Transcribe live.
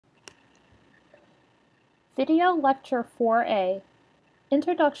Video Lecture 4A,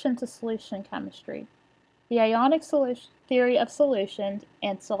 Introduction to Solution Chemistry, the Ionic Theory of Solutions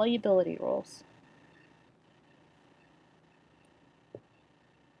and Solubility Rules.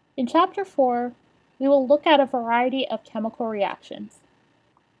 In Chapter 4, we will look at a variety of chemical reactions,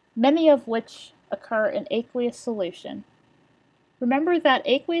 many of which occur in aqueous solution. Remember that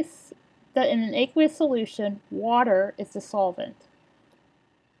in an aqueous solution, water is the solvent.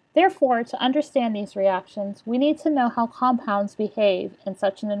 Therefore, to understand these reactions, we need to know how compounds behave in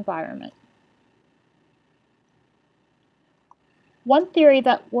such an environment. One theory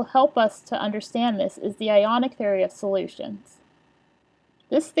that will help us to understand this is the Ionic theory of solutions.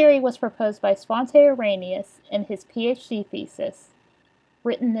 This theory was proposed by Svante Arrhenius in his PhD thesis,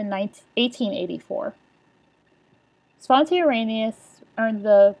 written in 1884. Svante Arrhenius earned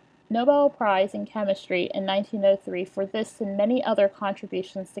the Nobel Prize in Chemistry in 1903 for this and many other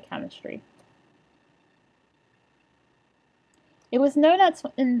contributions to chemistry. It was known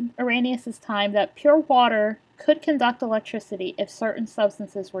in Arrhenius' time that pure water could conduct electricity if certain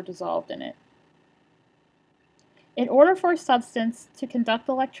substances were dissolved in it. In order for a substance to conduct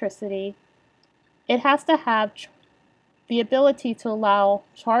electricity, it has to have the ability to allow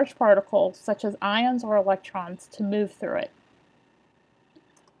charged particles, such as ions or electrons, to move through it.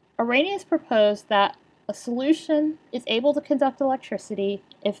 Arrhenius proposed that a solution is able to conduct electricity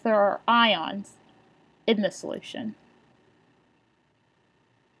if there are ions in the solution.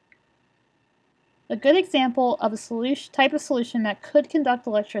 A good example of a type of solution that could conduct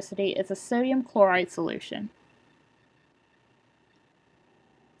electricity is a sodium chloride solution.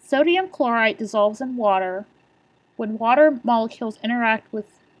 Sodium chloride dissolves in water when water molecules interact with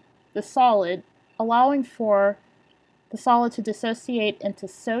the solid, allowing for the solid to dissociate into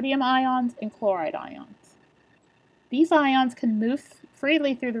sodium ions and chloride ions. These ions can move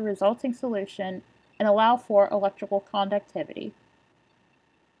freely through the resulting solution and allow for electrical conductivity.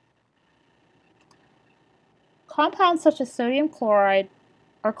 Compounds such as sodium chloride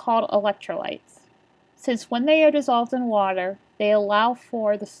are called electrolytes, since when they are dissolved in water, they allow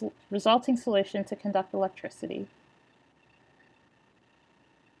for the resulting solution to conduct electricity.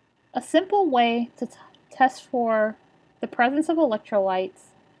 A simple way to test for the presence of electrolytes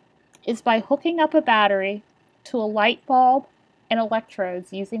is by hooking up a battery to a light bulb and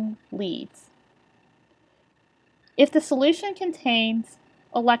electrodes using leads. If the solution contains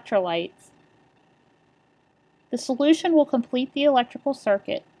electrolytes, the solution will complete the electrical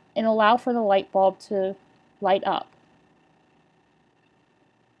circuit and allow for the light bulb to light up.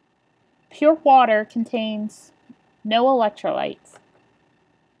 Pure water contains no electrolytes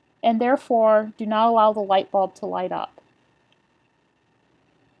and therefore do not allow the light bulb to light up.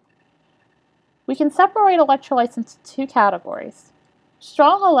 We can separate electrolytes into two categories.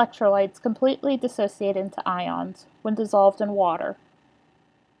 Strong electrolytes completely dissociate into ions when dissolved in water.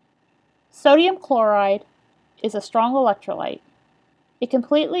 Sodium chloride is a strong electrolyte. It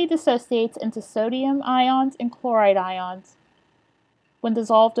completely dissociates into sodium ions and chloride ions when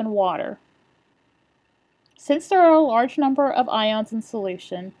dissolved in water. Since there are a large number of ions in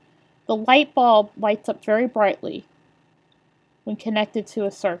solution, the light bulb lights up very brightly when connected to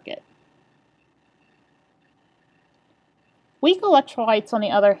a circuit. Weak electrolytes, on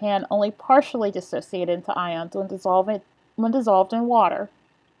the other hand, only partially dissociate into ions when dissolved in water.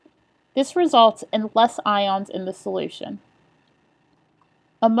 This results in less ions in the solution.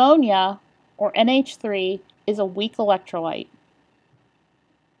 Ammonia, or NH3, is a weak electrolyte.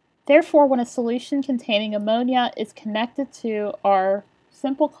 Therefore, when a solution containing ammonia is connected to our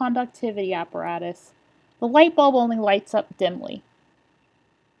simple conductivity apparatus, the light bulb only lights up dimly.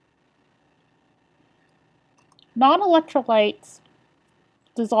 Non-electrolytes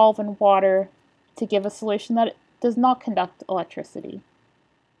dissolve in water to give a solution that does not conduct electricity.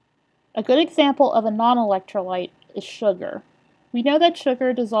 A good example of a non-electrolyte is sugar. We know that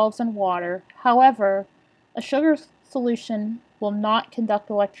sugar dissolves in water. However, a sugar solution will not conduct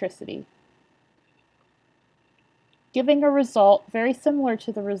electricity, giving a result very similar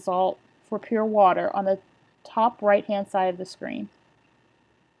to the result for pure water on the top right-hand side of the screen.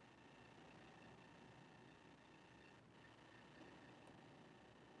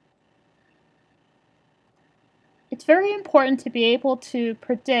 It's very important to be able to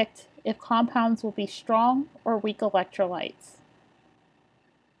predict if compounds will be strong or weak electrolytes.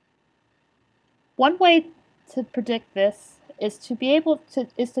 One way to predict this is to be able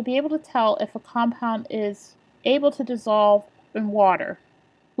to tell if a compound is able to dissolve in water.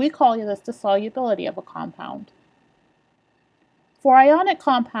 We call this the solubility of a compound. For ionic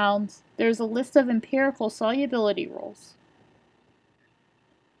compounds, there's a list of empirical solubility rules.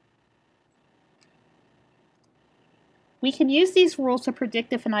 We can use these rules to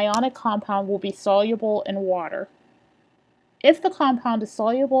predict if an ionic compound will be soluble in water. If the compound is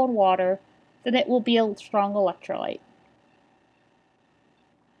soluble in water, then it will be a strong electrolyte.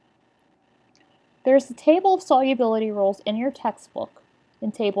 There is a table of solubility rules in your textbook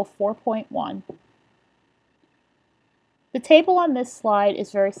in Table 4.1. The table on this slide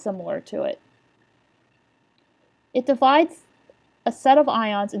is very similar to it. It divides a set of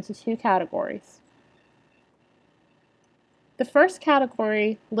ions into two categories. The first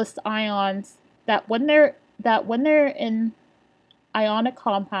category lists ions that when they're in ionic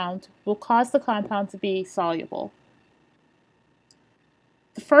compound will cause the compound to be soluble.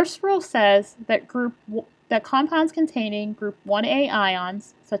 The first rule says that compounds containing group 1A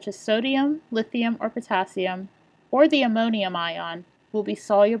ions, such as sodium, lithium, or potassium, or the ammonium ion, will be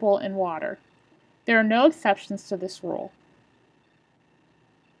soluble in water. There are no exceptions to this rule.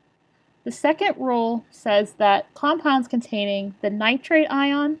 The second rule says that compounds containing the nitrate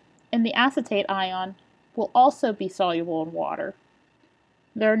ion and the acetate ion will also be soluble in water.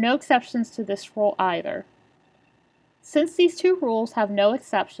 There are no exceptions to this rule either. Since these two rules have no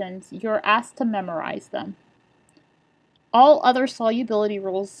exceptions, you're asked to memorize them. All other solubility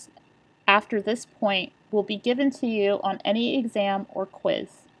rules after this point will be given to you on any exam or quiz.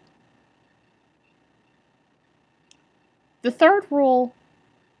 The third rule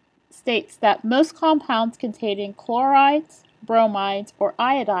states that most compounds containing chlorides, bromides, or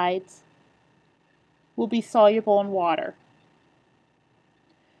iodides will be soluble in water.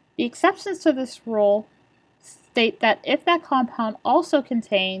 The exceptions to this rule state that if that compound also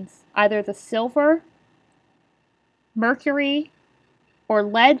contains either the silver, mercury, or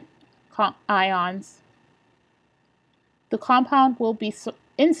lead ions, the compound will be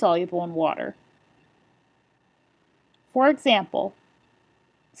insoluble in water. For example,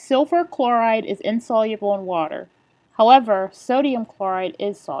 silver chloride is insoluble in water. However, sodium chloride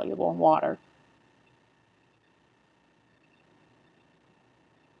is soluble in water.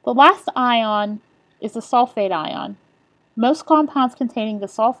 The last ion is the sulfate ion. Most compounds containing the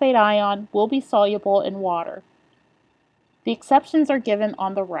sulfate ion will be soluble in water. The exceptions are given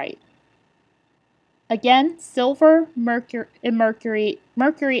on the right. Again, silver, mercury,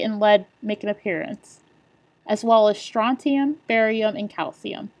 and lead make an appearance, as well as strontium, barium, and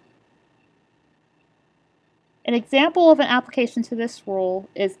calcium. An example of an application to this rule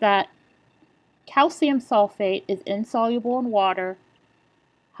is that calcium sulfate is insoluble in water.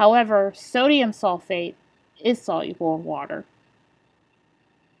 However, sodium sulfate is soluble in water.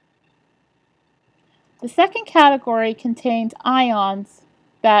 The second category contains ions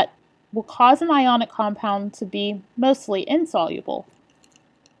that will cause an ionic compound to be mostly insoluble.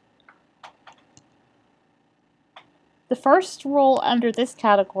 The first rule under this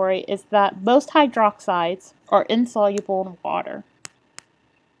category is that most hydroxides are insoluble in water.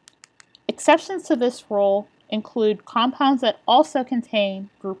 Exceptions to this rule include compounds that also contain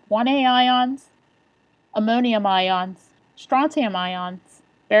group 1A ions, ammonium ions, strontium ions,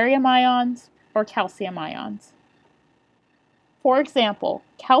 barium ions, or calcium ions. For example,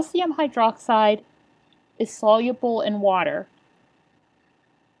 calcium hydroxide is soluble in water.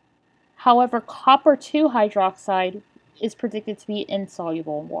 However, copper 2 hydroxide is predicted to be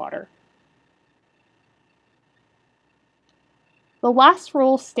insoluble in water. The last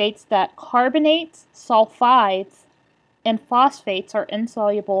rule states that carbonates, sulfides, and phosphates are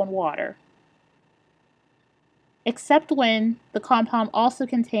insoluble in water, except when the compound also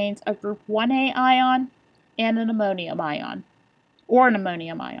contains a group 1A ion and an ammonium ion, or an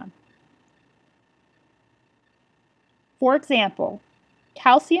ammonium ion. For example,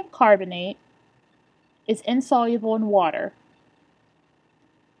 calcium carbonate is insoluble in water.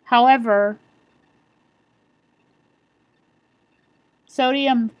 However,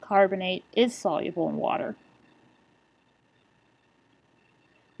 sodium carbonate is soluble in water.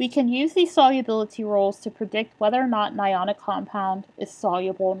 We can use these solubility rules to predict whether or not an ionic compound is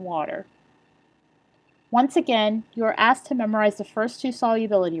soluble in water. Once again, you are asked to memorize the first two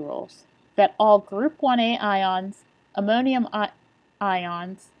solubility rules, that all group 1A ions, ammonium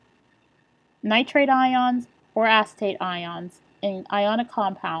ions, nitrate ions, or acetate ions in ionic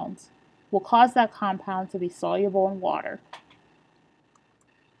compounds will cause that compound to be soluble in water.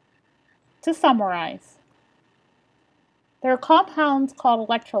 To summarize, there are compounds called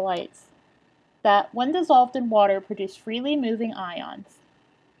electrolytes that, when dissolved in water, produce freely moving ions.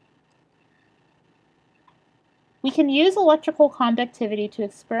 We can use electrical conductivity to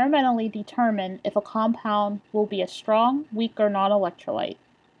experimentally determine if a compound will be a strong, weak, or non-electrolyte.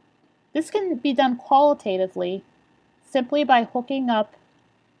 This can be done qualitatively simply by hooking up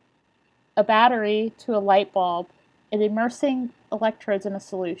a battery to a light bulb and immersing electrodes in a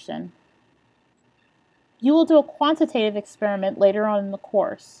solution. You will do a quantitative experiment later on in the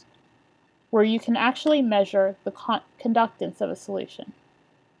course, where you can actually measure the conductance of a solution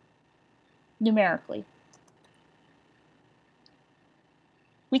numerically.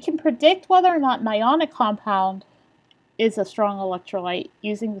 We can predict whether or not an ionic compound is a strong electrolyte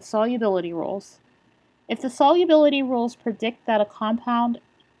using the solubility rules. If the solubility rules predict that a compound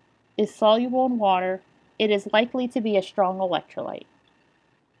is soluble in water, it is likely to be a strong electrolyte.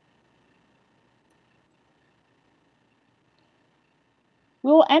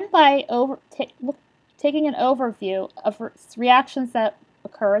 We will end by taking an overview of reactions that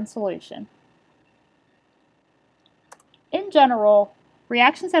occur in solution. In general,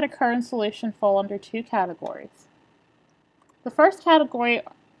 reactions that occur in solution fall under two categories. The first category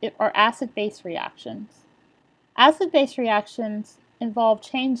are acid-base reactions. Acid-base reactions involve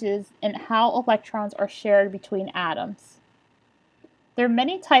changes in how electrons are shared between atoms. There are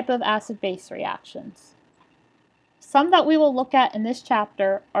many types of acid-base reactions. Some that we will look at in this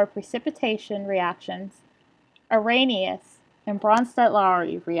chapter are precipitation reactions, Arrhenius, and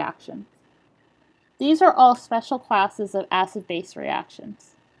Bronsted-Lowry reactions. These are all special classes of acid-base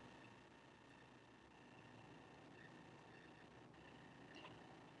reactions.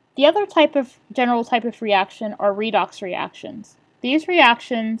 The other general type of reaction are redox reactions. These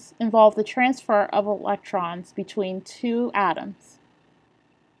reactions involve the transfer of electrons between two atoms.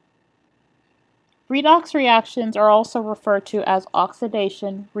 Redox reactions are also referred to as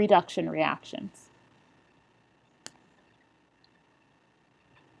oxidation-reduction reactions.